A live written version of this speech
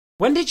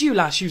When did you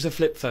last use a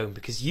flip phone?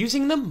 Because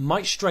using them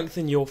might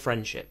strengthen your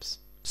friendships.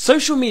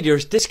 Social media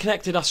has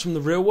disconnected us from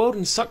the real world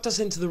and sucked us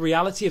into the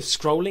reality of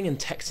scrolling and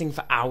texting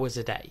for hours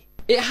a day.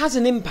 It has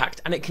an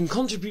impact and it can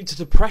contribute to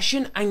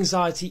depression,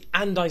 anxiety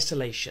and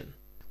isolation.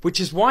 Which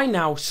is why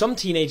now some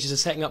teenagers are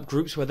setting up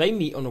groups where they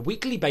meet on a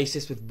weekly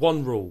basis with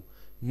one rule: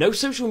 no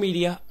social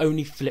media,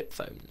 only flip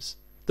phones.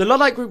 The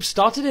Luddite group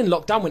started in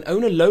lockdown when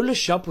owner Lola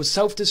Shub was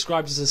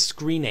self-described as a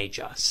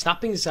screenager,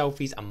 snapping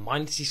selfies and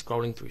mindlessly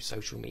scrolling through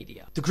social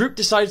media. The group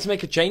decided to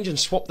make a change and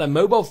swap their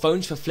mobile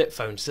phones for flip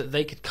phones so that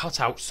they could cut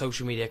out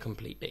social media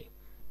completely.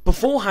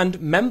 Beforehand,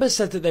 members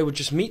said that they would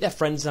just meet their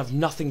friends and have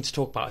nothing to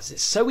talk about as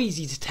it's so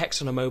easy to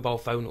text on a mobile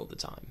phone all the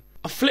time.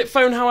 A flip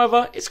phone,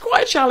 however, is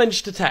quite a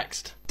challenge to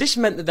text. This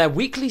meant that their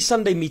weekly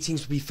Sunday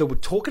meetings would be filled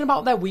with talking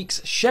about their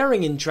weeks,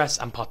 sharing interests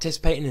and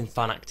participating in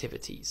fun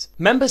activities.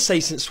 Members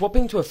say since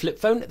swapping to a flip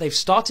phone, they've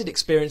started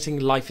experiencing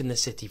life in the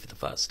city for the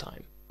first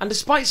time. And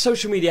despite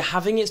social media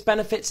having its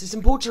benefits, it's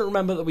important to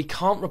remember that we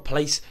can't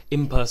replace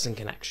in-person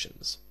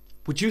connections.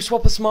 Would you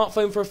swap a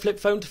smartphone for a flip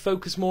phone to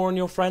focus more on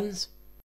your friends?